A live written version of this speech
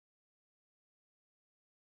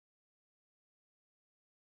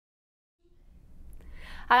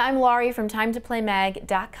Hi, I'm Laurie from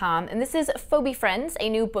TimeToPlayMag.com, and this is Fobie Friends, a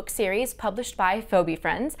new book series published by Fobie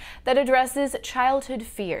Friends that addresses childhood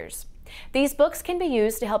fears. These books can be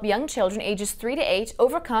used to help young children ages 3 to 8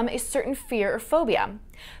 overcome a certain fear or phobia.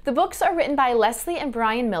 The books are written by Leslie and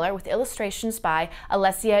Brian Miller with illustrations by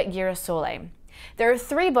Alessia Girasole. There are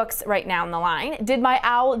 3 books right now on the line. Did My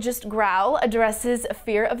Owl Just Growl addresses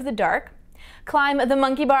fear of the dark. Climb the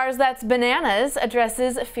Monkey Bars That's Bananas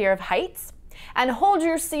addresses fear of heights. And Hold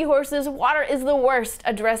Your Seahorses, Water is the Worst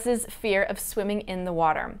addresses fear of swimming in the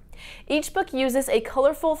water. Each book uses a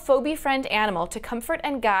colorful Fobie Friend animal to comfort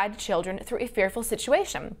and guide children through a fearful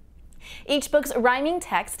situation. Each book's rhyming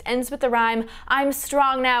text ends with the rhyme, "I'm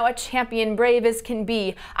strong now, a champion, brave as can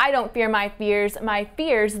be. I don't fear my fears,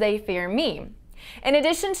 they fear me." In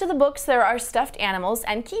addition to the books, there are stuffed animals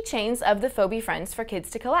and keychains of the Fobie Friends for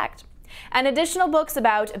kids to collect. And additional books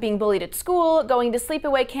about being bullied at school, going to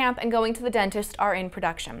sleepaway camp, and going to the dentist are in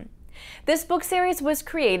production. This book series was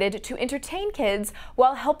created to entertain kids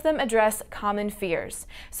while help them address common fears.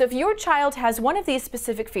 So if your child has one of these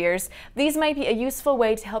specific fears, these might be a useful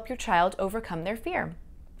way to help your child overcome their fear.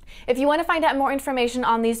 If you want to find out more information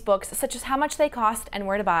on these books, such as how much they cost and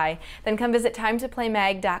where to buy, then come visit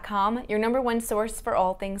TimeToPlayMag.com, your #1 source for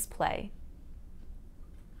all things play.